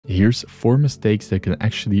Here's 4 mistakes that can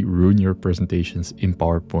actually ruin your presentations in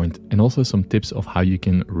PowerPoint, and also some tips of how you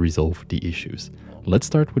can resolve the issues. Let's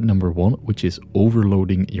start with number 1, which is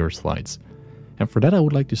overloading your slides. And for that, I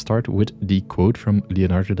would like to start with the quote from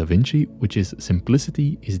Leonardo da Vinci, which is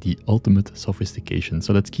 "Simplicity is the ultimate sophistication."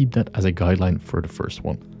 So let's keep that as a guideline for the first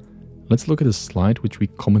one. Let's look at a slide which we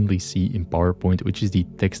commonly see in PowerPoint, which is the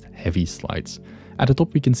text-heavy slides. At the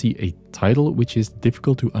top, we can see a title which is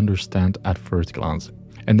difficult to understand at first glance.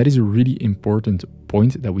 And that is a really important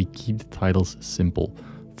point, that we keep the titles simple,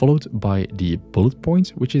 followed by the bullet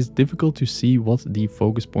points, which is difficult to see what the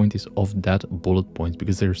focus point is of that bullet point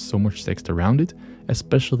because there's so much text around it,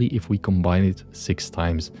 especially if we combine it 6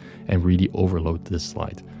 times and really overload the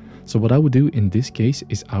slide. So what I would do in this case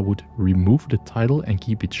is I would remove the title and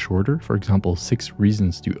keep it shorter. For example, 6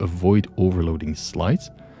 reasons to avoid overloading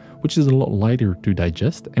slides, which is a lot lighter to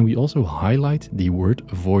digest. And we also highlight the word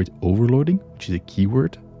avoid overloading, which is a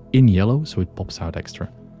keyword, in yellow, so it pops out extra.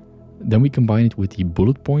 Then we combine it with the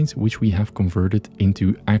bullet points, which we have converted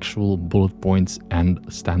into actual bullet points and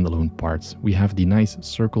standalone parts. We have the nice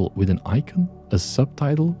circle with an icon, a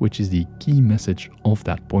subtitle, which is the key message of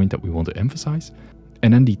that point that we want to emphasize,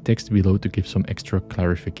 and then the text below to give some extra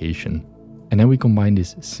clarification. And then we combine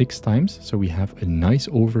this 6 times, so we have a nice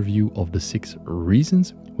overview of the 6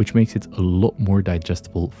 reasons, which makes it a lot more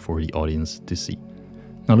digestible for the audience to see.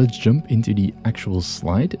 Now let's jump into the actual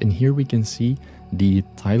slide, and here we can see the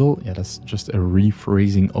title. Yeah, that's just a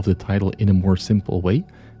rephrasing of the title in a more simple way,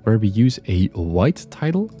 where we use a white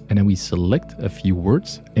title and then we select a few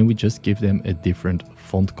words and we just give them a different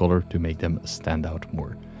font color to make them stand out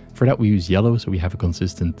more. For that we use yellow, so we have a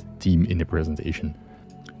consistent theme in the presentation.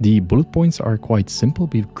 The bullet points are quite simple.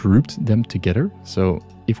 We've grouped them together. So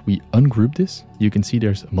if we ungroup this, you can see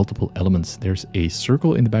there's multiple elements. There's a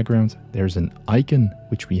circle in the background. There's an icon,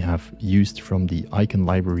 which we have used from the icon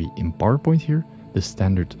library in PowerPoint here, the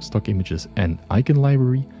standard stock images and icon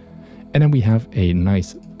library. And then we have a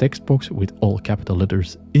nice text box with all capital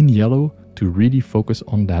letters in yellow to really focus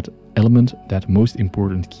on that element, that most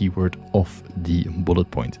important keyword of the bullet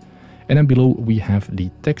point. And then below we have the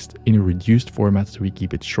text in a reduced format, so we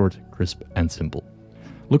keep it short, crisp and simple.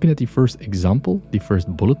 Looking at the first example, the first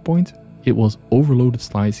bullet point, it was overloaded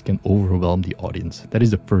slides can overwhelm the audience. That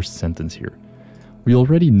is the first sentence here. We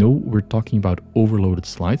already know we're talking about overloaded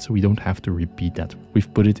slides, so we don't have to repeat that.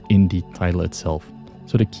 We've put it in the title itself.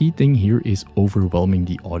 So the key thing here is overwhelming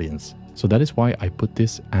the audience. So that is why I put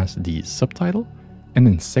this as the subtitle. And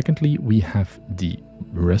then secondly, we have the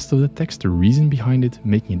rest of the text, the reason behind it,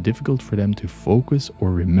 making it difficult for them to focus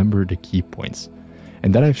or remember the key points.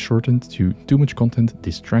 And that I've shortened to too much content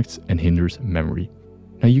distracts and hinders memory.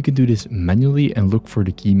 Now you can do this manually and look for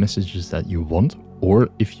the key messages that you want, or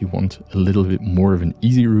if you want a little bit more of an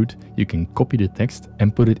easy route, you can copy the text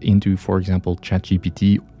and put it into, for example,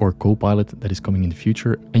 ChatGPT or Copilot that is coming in the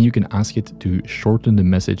future, and you can ask it to shorten the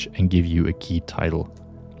message and give you a key title.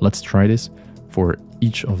 Let's try this. For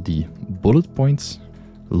each of the bullet points,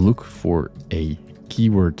 look for a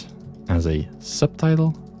keyword as a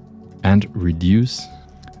subtitle and reduce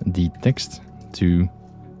the text to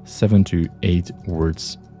 7 to 8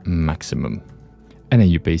 words maximum. And then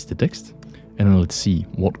you paste the text, and then let's see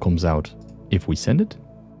what comes out if we send it.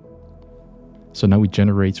 So now it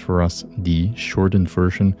generates for us the shortened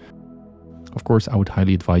version. Of course, I would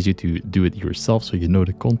highly advise you to do it yourself so you know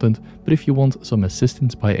the content, but if you want some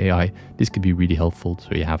assistance by AI, this could be really helpful.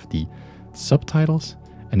 So you have the subtitles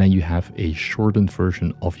and then you have a shortened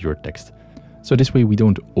version of your text. So this way we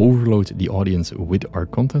don't overload the audience with our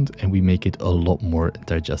content and we make it a lot more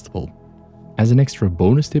digestible. As an extra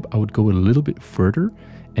bonus tip, I would go a little bit further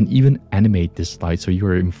and even animate this slide so you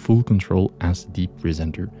are in full control as the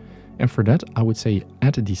presenter. And for that, I would say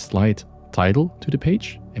add the slide title to the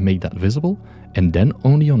page and make that visible, and then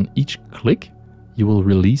only on each click you will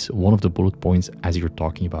release one of the bullet points as you're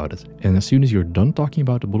talking about it. And as soon as you're done talking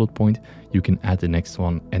about the bullet point, you can add the next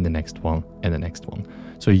one and the next one and the next one.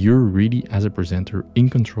 So you're really, as a presenter, in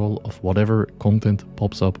control of whatever content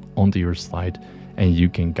pops up onto your slide, and you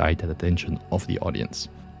can guide that attention of the audience.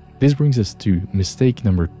 This brings us to mistake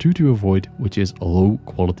number 2 to avoid, which is low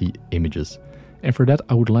quality images. And for that,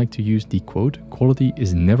 I would like to use the quote, "Quality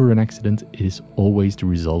is never an accident, it is always the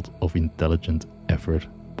result of intelligent effort,"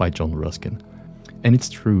 by John Ruskin. And it's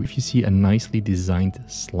true, if you see a nicely designed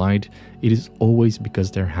slide, it is always because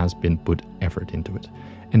there has been put effort into it.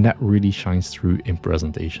 And that really shines through in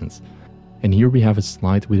presentations. And here we have a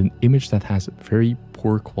slide with an image that has very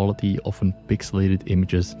poor quality, often pixelated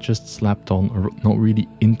images just slapped on or not really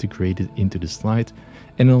integrated into the slide.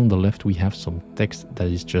 And on the left we have some text that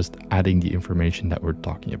is just adding the information that we're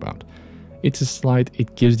talking about. It's a slide,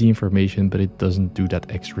 it gives the information, but it doesn't do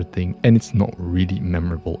that extra thing, and it's not really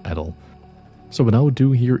memorable at all. So what I would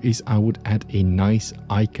do here is I would add a nice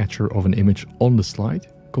eye catcher of an image on the slide,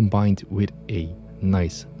 combined with a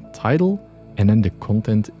nice title, and then the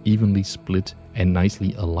content evenly split and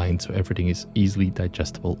nicely aligned so everything is easily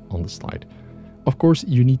digestible on the slide. Of course,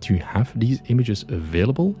 you need to have these images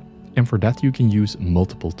available, and for that you can use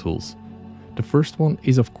multiple tools. The first one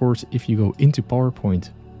is, of course, if you go into PowerPoint,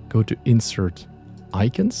 go to Insert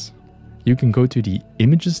Icons, you can go to the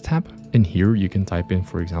Images tab, and here you can type in,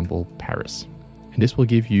 for example, Paris. And this will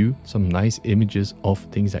give you some nice images of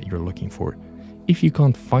things that you're looking for. If you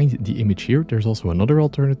can't find the image here, there's also another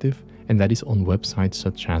alternative, and that is on websites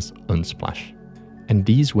such as Unsplash. And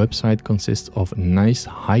these websites consist of nice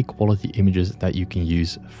high quality images that you can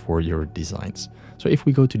use for your designs. So if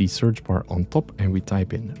we go to the search bar on top and we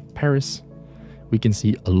type in Paris, we can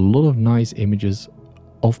see a lot of nice images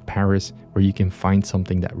of Paris where you can find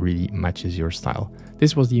something that really matches your style.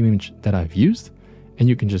 This was the image that I've used, and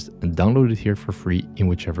you can just download it here for free in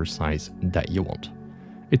whichever size that you want.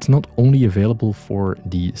 It's not only available for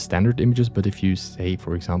the standard images, but if you say,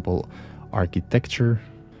 for example, architecture,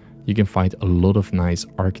 you can find a lot of nice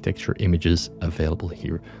architecture images available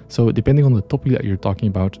here. So depending on the topic that you're talking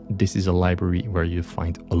about, this is a library where you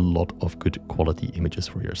find a lot of good quality images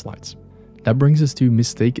for your slides. That brings us to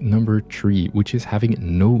mistake number 3, which is having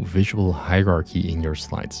no visual hierarchy in your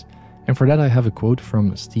slides. And for that I have a quote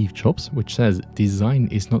from Steve Jobs, which says, "Design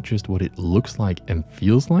is not just what it looks like and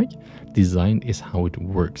feels like, design is how it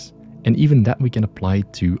works." And even that we can apply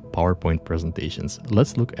to PowerPoint presentations.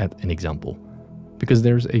 Let's look at an example. Because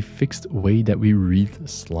there's a fixed way that we read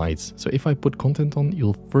slides. So if I put content on,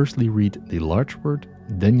 you'll firstly read the large word,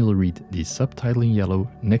 then you'll read the subtitle in yellow,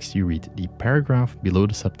 next you read the paragraph below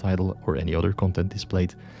the subtitle or any other content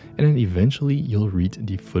displayed, and then eventually you'll read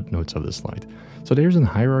the footnotes of the slide. So there's a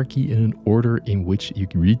hierarchy and an order in which you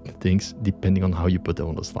can read things depending on how you put them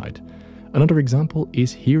on the slide. Another example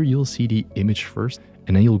is here you'll see the image first,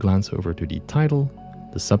 and then you'll glance over to the title,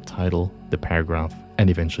 the subtitle, the paragraph,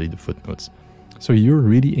 and eventually the footnotes. So you're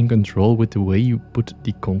really in control with the way you put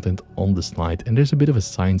the content on the slide, and there's a bit of a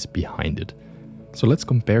science behind it. So let's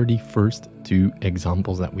compare the first 2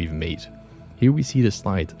 examples that we've made. Here we see the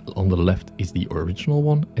slide. On the left is the original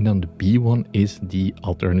one, and on the B one is the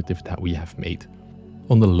alternative that we have made.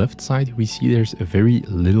 On the left side, we see there's a very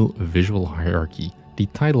little visual hierarchy. The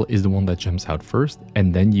title is the one that jumps out first,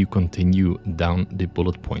 and then you continue down the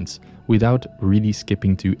bullet points without really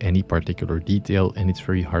skipping to any particular detail, and it's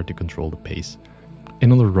very hard to control the pace.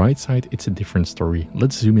 And on the right side, it's a different story.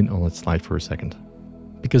 Let's zoom in on that slide for a second.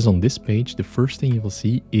 Because on this page, the first thing you will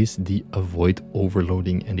see is the avoid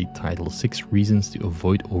overloading and the title, 6 reasons to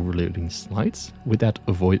avoid overloading slides, with that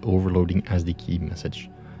avoid overloading as the key message.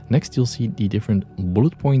 Next, you'll see the different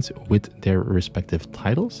bullet points with their respective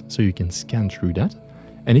titles, so you can scan through that.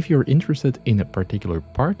 And if you're interested in a particular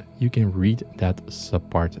part, you can read that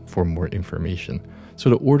subpart for more information. So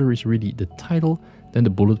the order is really the title, then the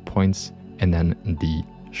bullet points, and then the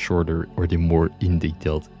shorter or the more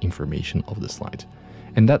in-detailed information of the slide.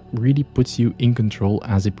 And that really puts you in control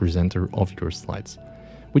as a presenter of your slides,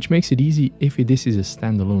 which makes it easy if this is a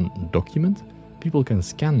standalone document. People can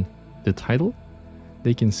scan the title,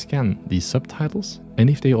 they can scan the subtitles, and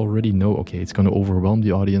if they already know, okay, it's going to overwhelm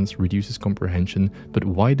the audience, reduces comprehension, but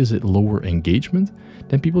why does it lower engagement?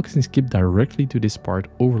 Then people can skip directly to this part.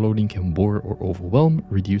 Overloading can bore or overwhelm,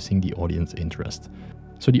 reducing the audience interest.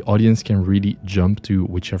 So the audience can really jump to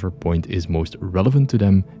whichever point is most relevant to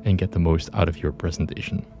them and get the most out of your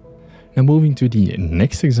presentation. Now moving to the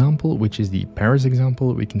next example, which is the Paris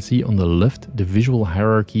example, we can see on the left the visual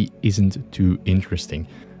hierarchy isn't too interesting.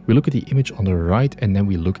 We look at the image on the right and then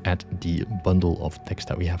we look at the bundle of text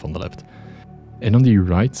that we have on the left. And on the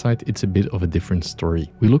right side, it's a bit of a different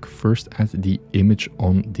story. We look first at the image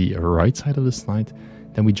on the right side of the slide,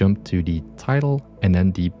 then we jump to the title and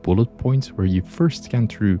then the bullet points where you first scan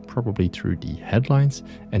through, probably through the headlines,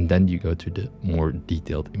 and then you go to the more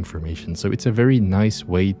detailed information. So it's a very nice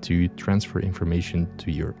way to transfer information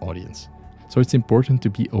to your audience. So it's important to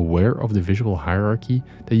be aware of the visual hierarchy,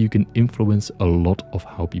 that you can influence a lot of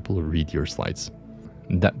how people read your slides.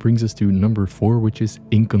 And that brings us to number 4, which is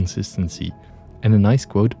inconsistency. And a nice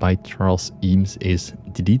quote by Charles Eames is,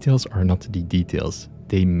 "The details are not the details,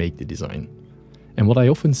 they make the design." And what I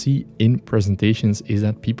often see in presentations is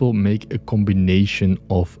that people make a combination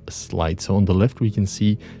of slides. So on the left, we can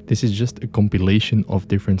see this is just a compilation of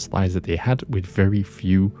different slides that they had with very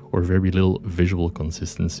few or very little visual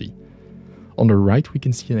consistency. On the right, we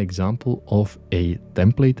can see an example of a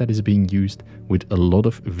template that is being used with a lot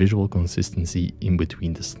of visual consistency in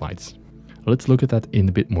between the slides. Let's look at that in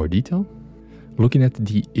a bit more detail. Looking at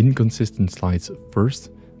the inconsistent slides first,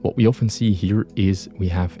 what we often see here is we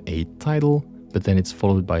have a title, but then it's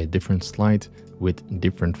followed by a different slide with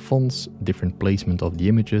different fonts, different placement of the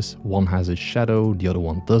images. One has a shadow, the other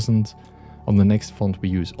one doesn't. On the next font we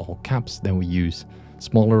use all caps, then we use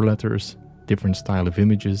smaller letters, different style of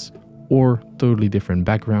images, or totally different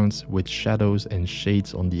backgrounds with shadows and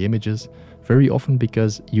shades on the images, very often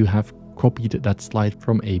because you have copied that slide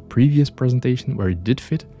from a previous presentation where it did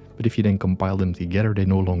fit, but if you then compile them together, they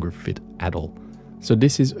no longer fit at all. So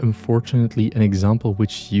this is unfortunately an example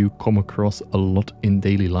which you come across a lot in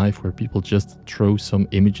daily life, where people just throw some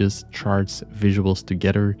images, charts, visuals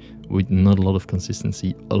together with not a lot of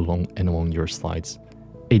consistency along your slides.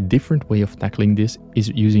 A different way of tackling this is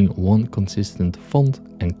using one consistent font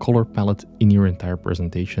and color palette in your entire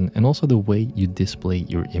presentation, and also the way you display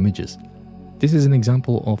your images. This is an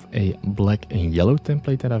example of a black and yellow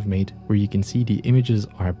template that I've made, where you can see the images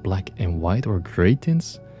are black and white or gray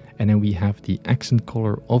tints, and then we have the accent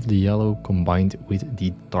color of the yellow combined with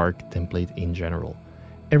the dark template in general.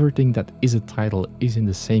 Everything that is a title is in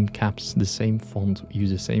the same caps, the same font,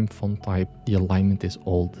 use the same font type, the alignment is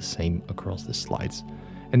all the same across the slides.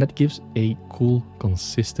 And that gives a cool,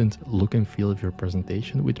 consistent look and feel of your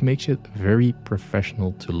presentation, which makes it very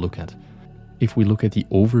professional to look at. If we look at the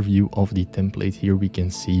overview of the template here, we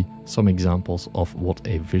can see some examples of what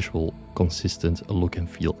a visual, consistent look and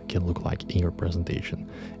feel can look like in your presentation.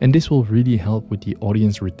 And this will really help with the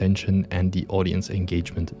audience retention and the audience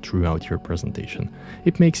engagement throughout your presentation.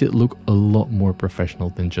 It makes it look a lot more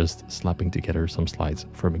professional than just slapping together some slides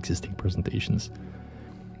from existing presentations.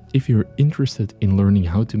 If you're interested in learning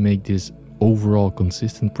how to make this overall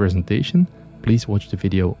consistent presentation, please watch the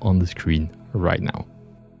video on the screen right now.